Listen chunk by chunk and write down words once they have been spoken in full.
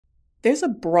There's a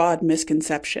broad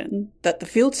misconception that the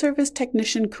field service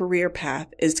technician career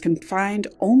path is confined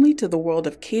only to the world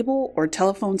of cable or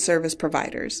telephone service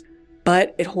providers,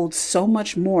 but it holds so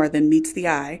much more than meets the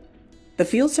eye. The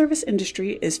field service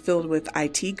industry is filled with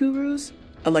IT gurus,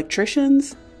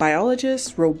 electricians,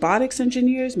 biologists, robotics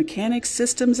engineers, mechanics,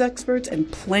 systems experts,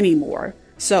 and plenty more.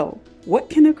 So, what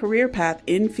can a career path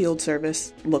in field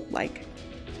service look like?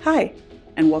 Hi,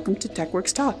 and welcome to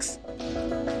Techworks Talks.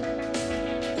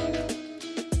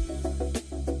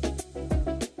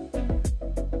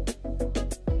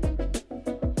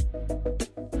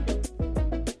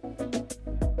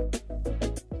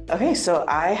 Okay, so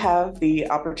I have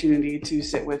the opportunity to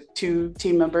sit with two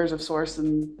team members of Source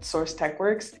and Source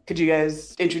Techworks. Could you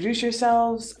guys introduce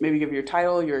yourselves, maybe give your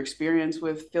title, your experience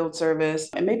with field service,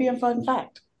 and maybe a fun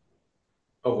fact?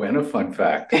 Oh, and a fun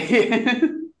fact.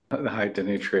 Hi,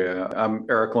 Demetria. I'm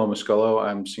Eric Lomascolo.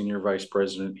 I'm Senior Vice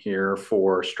President here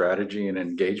for Strategy and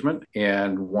Engagement.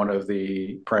 And one of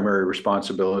the primary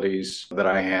responsibilities that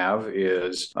I have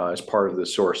is as part of the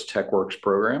Source Techworks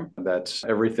program. That's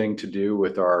everything to do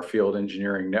with our field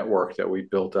engineering network that we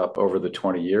built up over the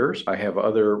 20 years. I have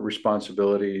other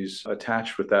responsibilities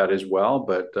attached with that as well,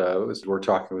 but as we're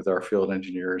talking with our field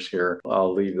engineers here,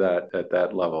 I'll leave that at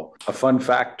that level. A fun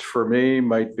fact for me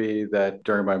might be that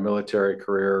during my military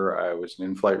career, I was an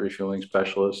in-flight refueling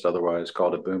specialist, otherwise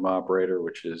called a boom operator,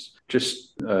 which is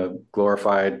just a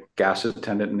glorified gas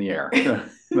attendant in the air.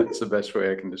 That's the best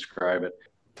way I can describe it.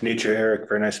 Nietzsche, Eric,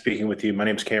 very nice speaking with you. My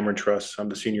name is Cameron Truss. I'm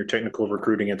the Senior Technical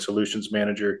Recruiting and Solutions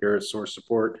Manager here at Source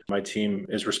Support. My team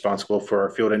is responsible for our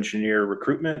field engineer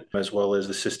recruitment, as well as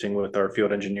assisting with our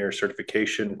field engineer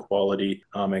certification, quality,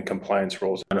 and compliance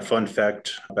roles. And a fun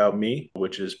fact about me,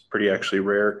 which is pretty actually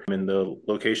rare in the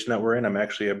location that we're in, I'm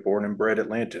actually a born and bred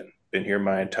Atlantan. Been here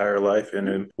my entire life, and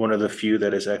I'm one of the few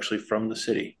that is actually from the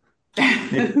city.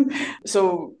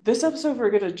 So this episode, we're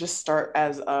going to just start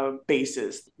as a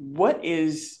basis. What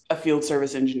is a field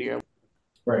service engineer?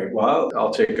 Right. Well,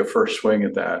 I'll take a first swing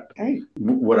at that. Okay.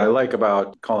 What I like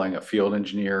about calling a field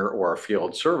engineer or a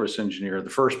field service engineer, the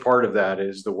first part of that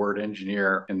is the word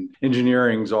engineer. And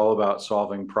engineering is all about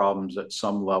solving problems at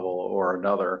some level or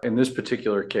another. In this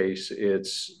particular case,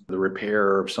 it's the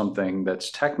repair of something that's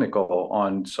technical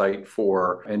on site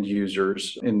for end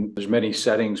users. And there's many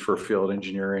settings for field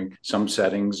engineering. Some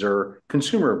settings are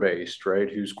consumer based, right?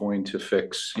 Who's going to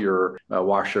fix your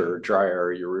washer,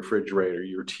 dryer, your refrigerator,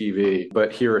 your TV.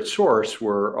 But here at Source,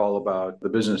 we're all about the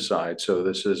business side. So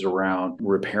this is around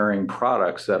repairing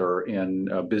products that are in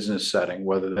a business setting,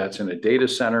 whether that's in a data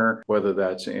center, whether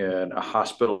that's in a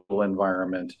hospital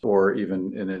environment, or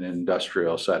even in an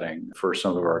industrial setting for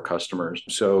some of our customers.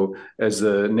 So as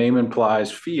the name implies,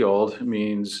 field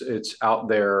means it's out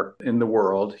there in the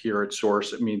world. Here at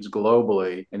Source, it means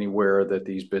globally, anywhere that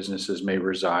these businesses may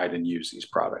reside and use these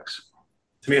products.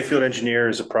 To me, a field engineer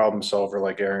is a problem solver,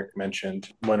 like Eric mentioned.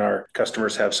 When our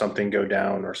customers have something go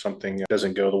down or something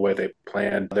doesn't go the way they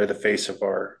planned, they're the face of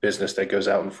our business that goes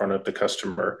out in front of the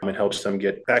customer and helps them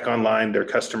get back online. Their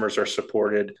customers are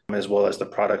supported, as well as the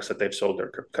products that they've sold their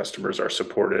customers are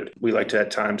supported. We like to at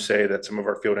times say that some of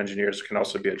our field engineers can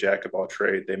also be a jack of all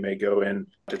trades. They may go in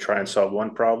to try and solve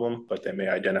one problem, but they may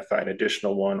identify an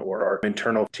additional one, or our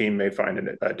internal team may find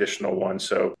an additional one.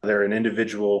 So they're an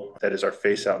individual that is our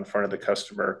face out in front of the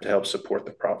customer to help support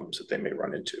the problems that they may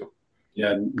run into.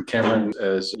 Yeah, Cameron,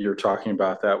 as you're talking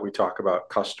about that, we talk about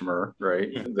customer, right?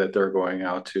 That they're going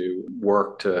out to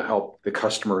work to help the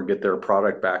customer get their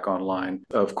product back online.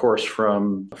 Of course,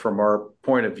 from our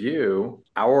point of view,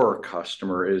 our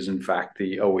customer is in fact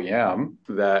the OEM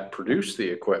that produced the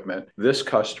equipment. This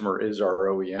customer is our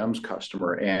OEM's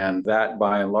customer. And that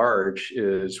by and large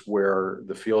is where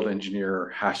the field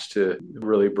engineer has to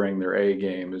really bring their A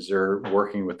game as they're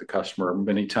working with the customer.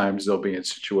 Many times they'll be in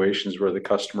situations where the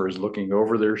customer is looking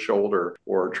over their shoulder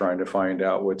or trying to find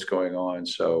out what's going on.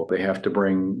 So they have to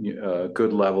bring a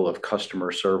good level of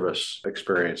customer service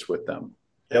experience with them.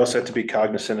 They also have to be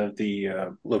cognizant of the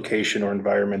location or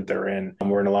environment they're in.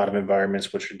 We're in a lot of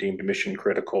environments which are deemed mission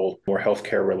critical or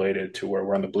healthcare related, to where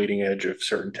we're on the bleeding edge of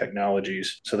certain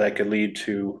technologies. So that could lead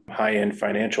to high-end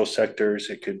financial sectors.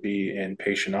 It could be in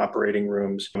patient operating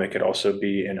rooms. It could also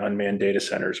be in unmanned data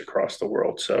centers across the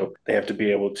world. So they have to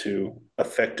be able to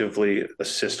effectively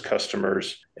assist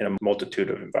customers in a multitude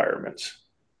of environments.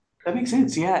 That makes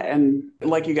sense. Yeah. And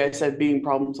like you guys said, being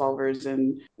problem solvers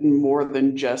and more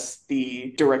than just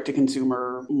the direct to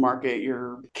consumer market,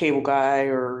 your cable guy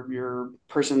or your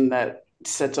person that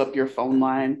sets up your phone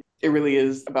line. It really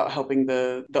is about helping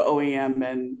the OEM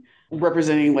and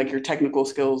representing like your technical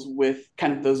skills with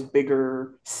kind of those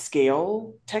bigger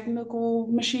scale technical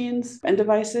machines and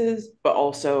devices, but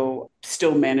also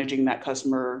still managing that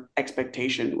customer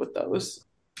expectation with those.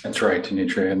 That's right,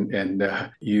 Tanitra.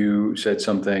 And you said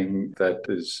something that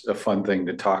is a fun thing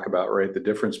to talk about, right? The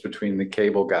difference between the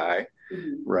cable guy,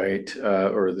 right,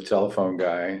 or the telephone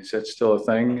guy. Is that still a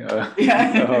thing?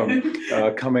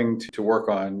 Coming to work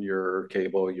on your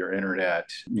cable, your internet.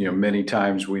 Many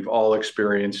times we've all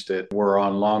experienced it. We're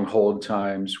on long hold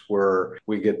times where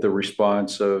we get the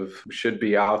response of should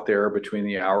be out there between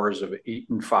the hours of 8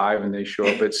 and 5, and they show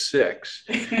up at 6,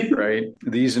 right?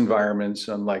 These environments,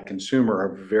 unlike consumer,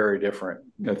 are very different.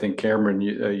 I think Cameron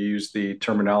used the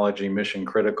terminology mission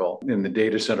critical. In the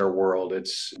data center world,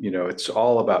 it's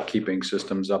all about keeping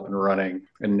systems up and running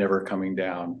and never coming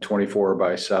down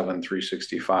 24/7,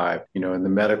 365. In the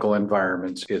medical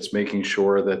environments, it's making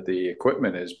sure that the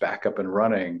equipment is back up and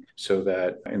running so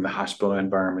that in the hospital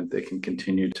environment, they can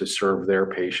continue to serve their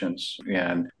patients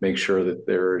and make sure that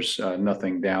there's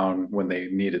nothing down when they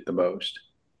need it the most.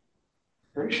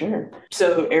 For sure.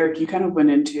 So, Eric, you kind of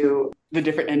went into the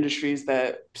different industries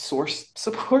that Source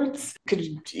supports. Could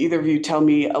either of you tell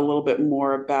me a little bit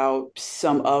more about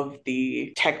some of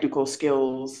the technical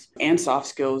skills and soft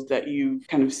skills that you've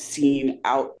kind of seen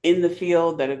out in the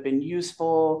field that have been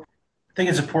useful? I think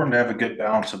it's important to have a good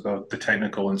balance of both the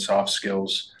technical and soft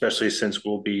skills, especially since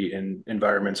we'll be in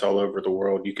environments all over the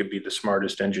world. You could be the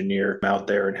smartest engineer out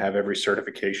there and have every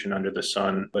certification under the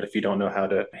sun. But if you don't know how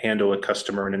to handle a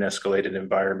customer in an escalated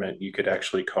environment, you could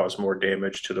actually cause more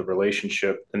damage to the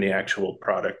relationship than the actual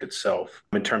product itself.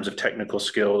 In terms of technical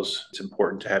skills, it's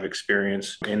important to have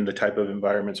experience in the type of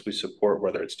environments we support,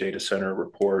 whether it's data center,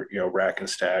 report, rack and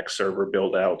stack, server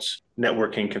build outs,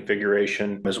 networking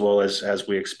configuration, as well as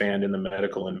we expand in the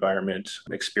medical environment,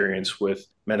 experience with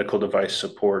medical device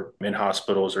support in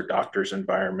hospitals or doctors'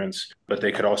 environments, but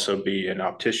they could also be in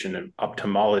optician and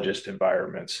ophthalmologist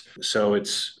environments. So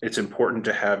it's important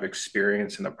to have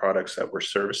experience in the products that we're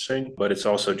servicing, but it's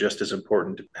also just as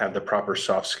important to have the proper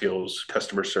soft skills,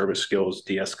 customer service skills,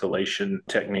 de-escalation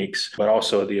techniques, but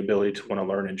also the ability to want to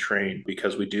learn and train,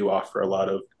 because we do offer a lot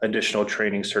of additional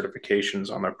training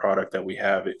certifications on the product that we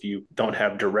have. If you don't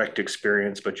have direct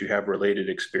experience, but you have related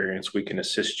experience, we can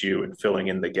assist you in filling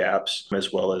in the gaps,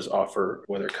 as well as offer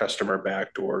whether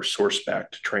customer-backed or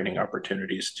source-backed training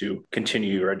opportunities to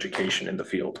continue your education in the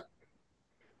field.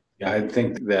 Yeah, I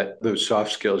think that those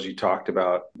soft skills you talked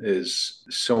about is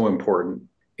so important.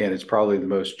 And it's probably the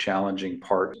most challenging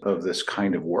part of this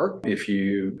kind of work. If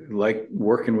you like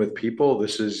working with people,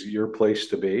 this is your place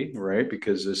to be, right?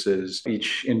 Because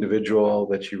each individual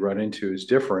that you run into is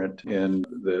different in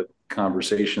the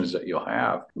conversations that you'll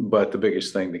have. But the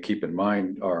biggest thing to keep in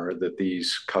mind are that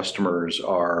these customers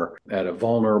are at a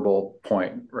vulnerable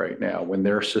point right now. When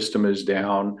their system is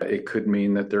down, it could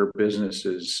mean that their business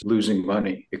is losing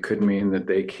money. It could mean that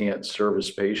they can't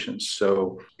service patients.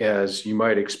 So as you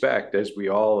might expect, as we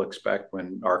all expect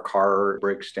when our car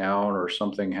breaks down or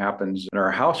something happens in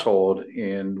our household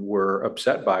and we're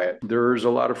upset by it, there's a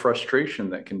lot of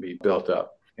frustration that can be built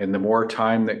up. And the more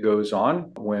time that goes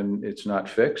on when it's not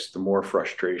fixed, the more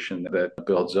frustration that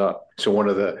builds up. So one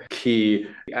of the key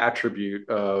attribute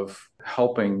of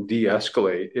helping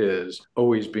de-escalate is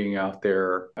always being out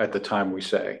there at the time we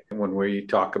say. And when we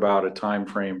talk about a time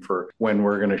frame for when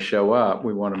we're going to show up,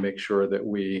 we want to make sure that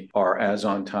we are as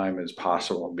on time as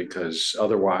possible, because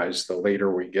otherwise, the later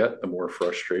we get, the more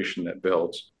frustration that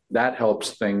builds. That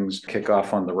helps things kick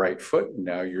off on the right foot.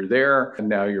 Now you're there, and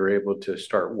now you're able to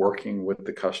start working with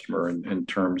the customer in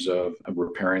terms of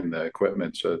repairing the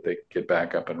equipment so that they get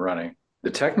back up and running. The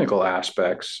technical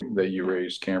aspects that you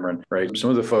raised, Cameron, right?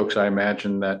 Some of the folks I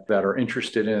imagine that are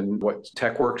interested in what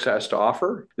Techworks has to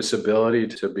offer, this ability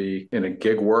to be in a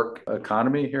gig work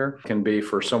economy here, can be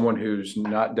for someone who's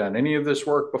not done any of this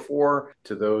work before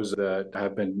to those that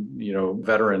have been,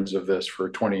 veterans of this for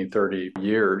 20, 30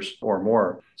 years or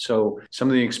more. So some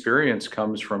of the experience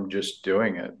comes from just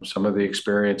doing it. Some of the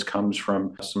experience comes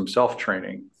from some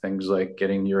self-training, things like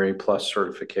getting your A+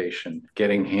 certification,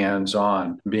 getting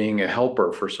hands-on, being a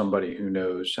helper for somebody who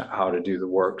knows how to do the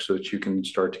work so that you can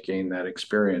start to gain that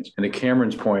experience. And to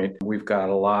Cameron's point, we've got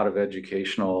a lot of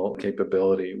educational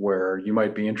capability where you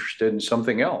might be interested in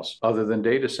something else other than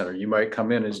data center. You might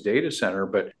come in as data center,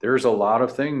 but there's a lot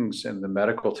of things in the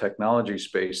medical technology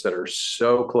space that are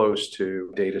so close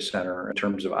to data center in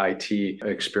terms of IT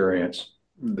experience.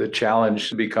 The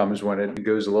challenge becomes when it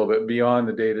goes a little bit beyond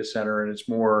the data center and it's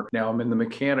more, now I'm in the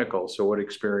mechanical. So what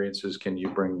experiences can you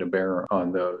bring to bear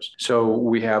on those? So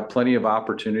we have plenty of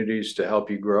opportunities to help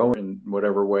you grow in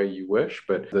whatever way you wish,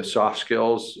 but the soft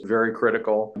skills, very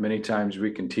critical. Many times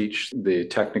we can teach the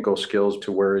technical skills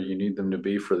to where you need them to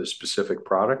be for the specific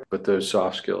product, but those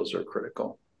soft skills are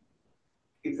critical.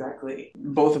 Exactly.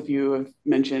 Both of you have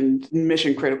mentioned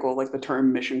mission critical, like the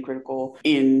term mission critical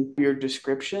in your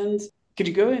descriptions. Could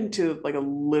you go into like a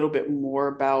little bit more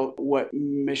about what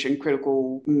mission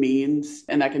critical means?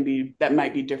 And that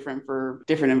might be different for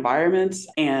different environments,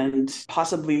 and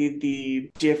possibly the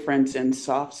difference in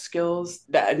soft skills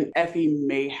that an FE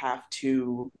may have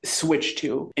to switch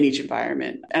to in each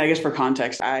environment. And I guess for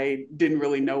context, I didn't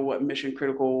really know what mission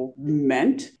critical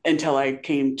meant until I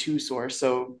came to Source.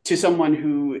 So to someone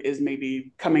who is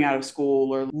maybe coming out of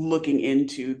school or looking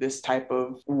into this type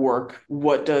of work,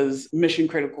 what does mission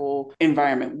critical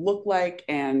environment look like,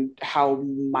 and how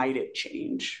might it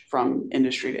change from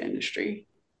industry to industry?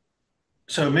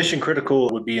 So mission critical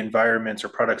would be environments or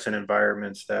products and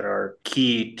environments that are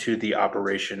key to the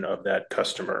operation of that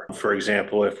customer. For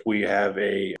example, if we have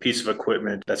a piece of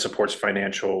equipment that supports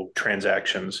financial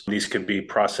transactions, these could be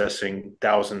processing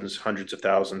thousands, hundreds of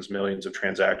thousands, millions of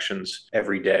transactions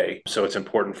every day. So it's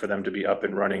important for them to be up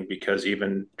and running, because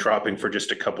even dropping for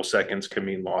just a couple seconds can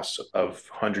mean loss of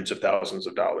hundreds of thousands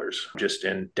of dollars just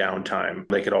in downtime.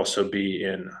 They could also be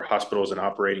in hospitals and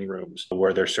operating rooms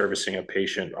where they're servicing a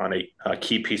patient on a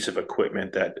key piece of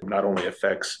equipment that not only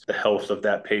affects the health of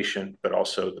that patient, but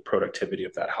also the productivity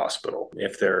of that hospital.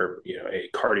 If they're, a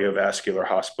cardiovascular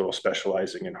hospital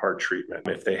specializing in heart treatment,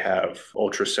 if they have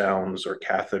ultrasounds or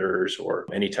catheters or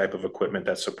any type of equipment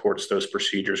that supports those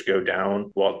procedures go down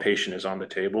while the patient is on the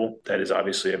table, that is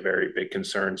obviously a very big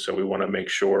concern. So we want to make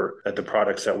sure that the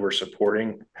products that we're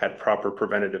supporting had proper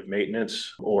preventative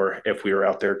maintenance, or if we are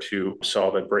out there to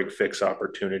solve a break fix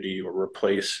opportunity or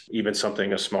replace even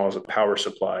something as small as a power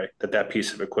supply, that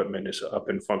piece of equipment is up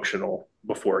and functional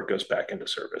before it goes back into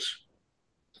service.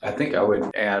 I think I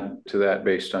would add to that,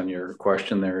 based on your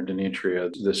question there, Demetria,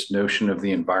 this notion of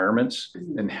the environments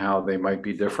and how they might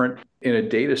be different. In a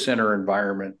data center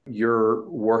environment, you're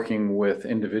working with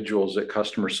individuals at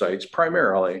customer sites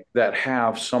primarily that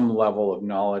have some level of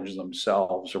knowledge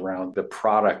themselves around the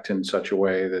product in such a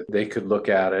way that they could look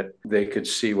at it, they could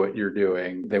see what you're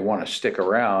doing, they want to stick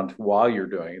around while you're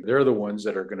doing it. They're the ones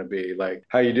that are going to be like,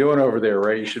 how you doing over there,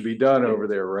 right? You should be done over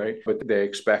there, right? But they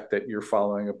expect that you're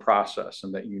following a process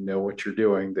and that you know what you're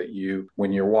doing, that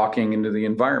when you're walking into the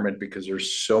environment, because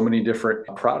there's so many different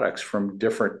products from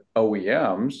different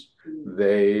OEMs,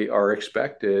 they are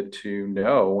expected to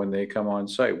know when they come on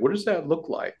site, what does that look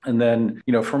like? And then,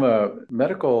 from a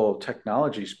medical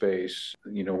technology space,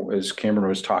 as Cameron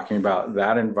was talking about,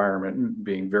 that environment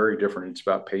being very different. It's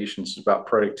about patients, it's about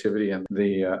productivity and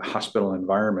the hospital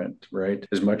environment, right?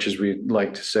 As much as we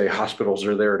like to say hospitals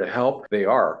are there to help, they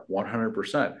are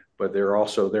 100%. But they're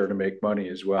also there to make money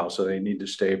as well. So they need to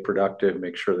stay productive,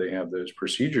 make sure they have those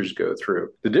procedures go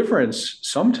through. The difference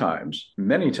sometimes,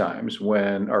 many times,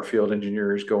 when our field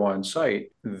engineers go on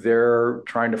site, they're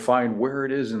trying to find where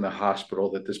it is in the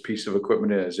hospital that this piece of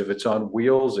equipment is. If it's on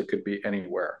wheels, it could be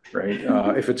anywhere, right?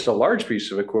 If it's a large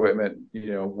piece of equipment,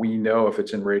 we know if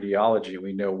it's in radiology,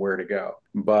 we know where to go.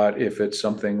 But if it's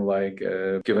something like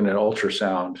given an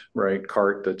ultrasound, right,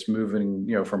 cart that's moving,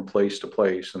 from place to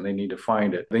place, and they need to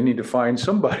find it, they need to find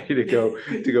somebody to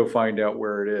go find out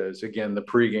where it is. Again, the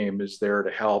pregame is there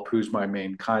to help. Who's my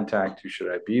main contact? Who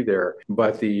should I be there?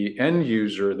 But the end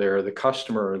user there, the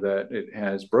customer that it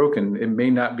has broken, it may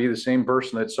not be the same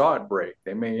person that saw it break.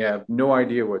 They may have no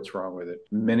idea what's wrong with it.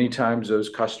 Many times those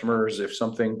customers, if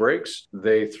something breaks,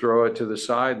 they throw it to the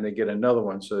side and they get another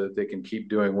one so that they can keep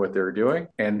doing what they're doing.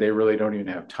 And they really don't even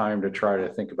have time to try to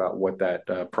think about what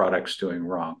that product's doing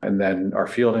wrong. And then our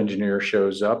field engineer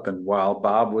shows up, and while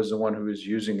Bob was the one who was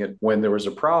using it when there was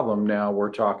a problem, now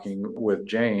we're talking with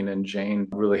Jane, and Jane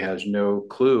really has no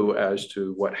clue as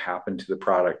to what happened to the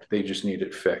product. They just need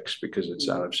it fixed because it's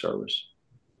out of service.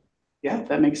 Yeah,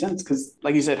 that makes sense, because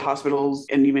like you said, hospitals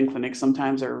and even clinics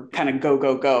sometimes are kind of go,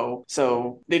 go, go.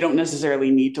 So they don't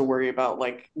necessarily need to worry about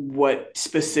like what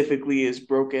specifically is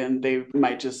broken. They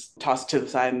might just toss it to the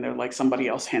side and they're like, somebody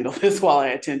else handle this while I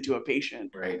attend to a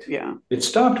patient. Right. Yeah. It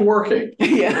stopped working.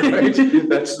 Yeah. Right?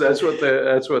 That's what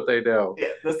they know. Yeah,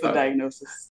 that's the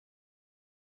diagnosis.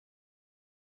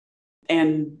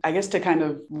 And I guess to kind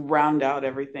of round out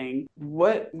everything,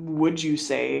 what would you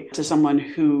say to someone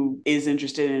who is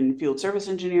interested in field service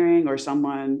engineering, or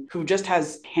someone who just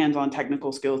has hands-on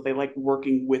technical skills, they like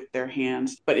working with their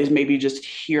hands, but is maybe just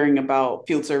hearing about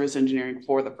field service engineering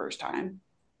for the first time?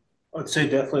 I'd say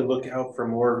definitely look out for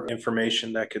more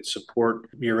information that could support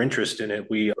your interest in it.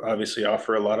 We obviously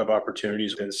offer a lot of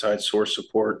opportunities inside Source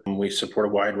Support. We support a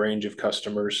wide range of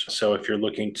customers. So if you're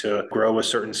looking to grow a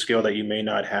certain skill that you may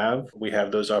not have, we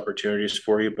have those opportunities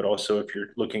for you. But also if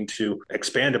you're looking to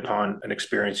expand upon an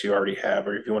experience you already have,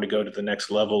 or if you want to go to the next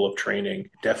level of training,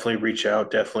 definitely reach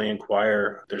out, definitely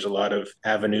inquire. There's a lot of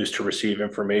avenues to receive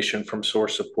information from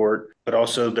Source Support. But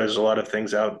also there's a lot of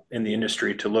things out in the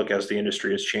industry to look as the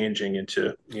industry is changing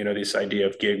into, this idea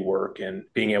of gig work and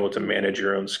being able to manage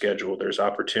your own schedule. There's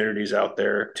opportunities out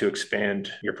there to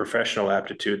expand your professional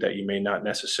aptitude that you may not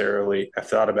necessarily have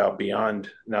thought about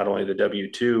beyond not only the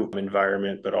W-2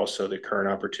 environment, but also the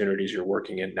current opportunities you're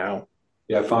working in now.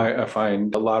 Yeah, I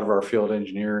find a lot of our field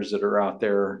engineers that are out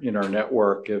there in our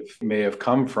network may have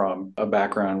come from a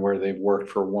background where they've worked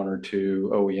for one or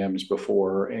two OEMs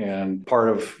before. And part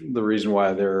of the reason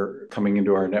why they're coming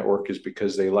into our network is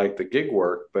because they like the gig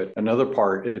work. But another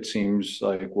part, it seems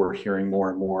like we're hearing more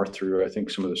and more through, I think,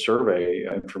 some of the survey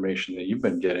information that you've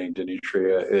been getting,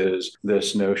 Denitria, is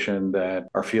this notion that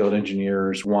our field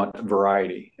engineers want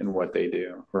variety in what they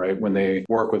do, right? When they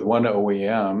work with one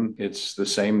OEM, it's the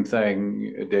same thing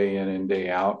day in and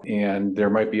day out. And there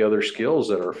might be other skills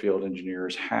that our field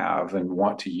engineers have and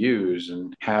want to use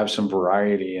and have some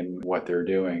variety in what they're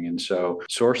doing. And so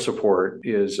Source Support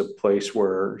is a place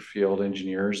where field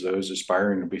engineers, those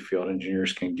aspiring to be field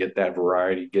engineers, can get that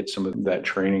variety, get some of that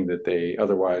training that they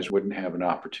otherwise wouldn't have an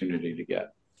opportunity to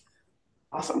get.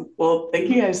 Awesome. Well, thank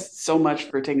you guys so much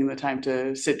for taking the time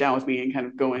to sit down with me and kind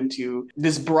of go into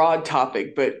this broad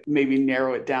topic, but maybe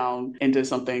narrow it down into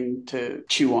something to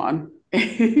chew on.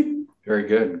 Very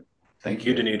good. Thank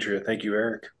you, Denitria. Thank you,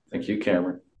 Eric. Thank you,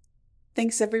 Cameron.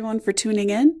 Thanks everyone for tuning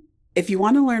in. If you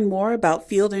want to learn more about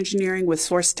field engineering with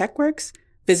Source Techworks,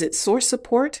 visit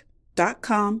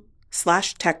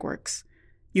sourcesupport.com/techworks.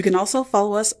 You can also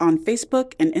follow us on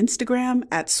Facebook and Instagram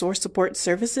at Source Support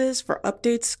Services for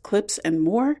updates, clips, and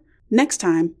more. Next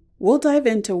time, we'll dive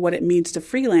into what it means to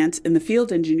freelance in the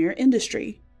field engineer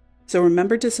industry. So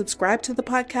remember to subscribe to the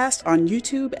podcast on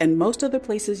YouTube and most other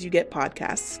places you get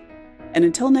podcasts. And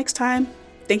until next time,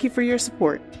 thank you for your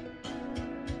support.